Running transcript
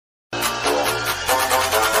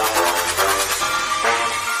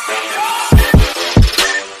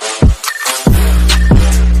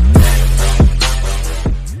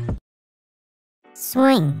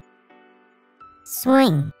swing,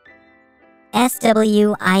 swing,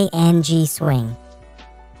 swing, swing,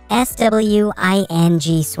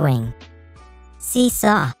 swing, swing,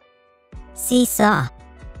 seesaw, seesaw, seesaw,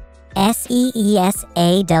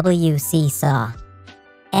 seesaw,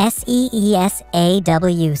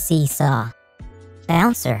 seesaw, seesaw,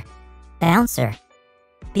 bouncer, bouncer,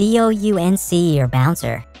 bounc or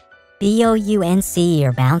bouncer, bounc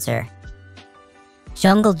or bouncer,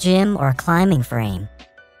 jungle gym or climbing frame,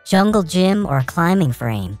 jungle gym or climbing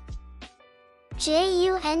frame,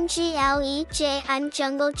 jungle gym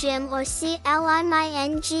jungle gym or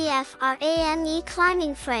climingframe,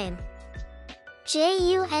 climbing frame,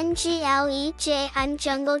 jungle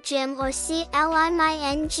gym or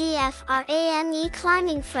climingframe,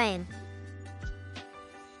 climbing frame,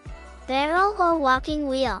 barrel or walking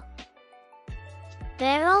wheel,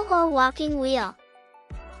 barrel or walking wheel,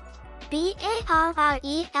 barrel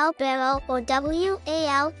barrel or walking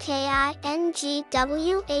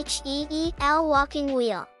wheel, walking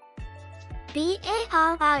wheel,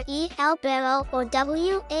 barrel barrel or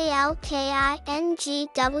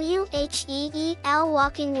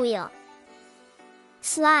walking wheel,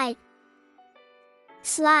 slide,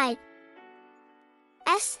 slide,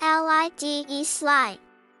 slide, slide,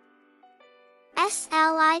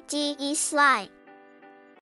 slide,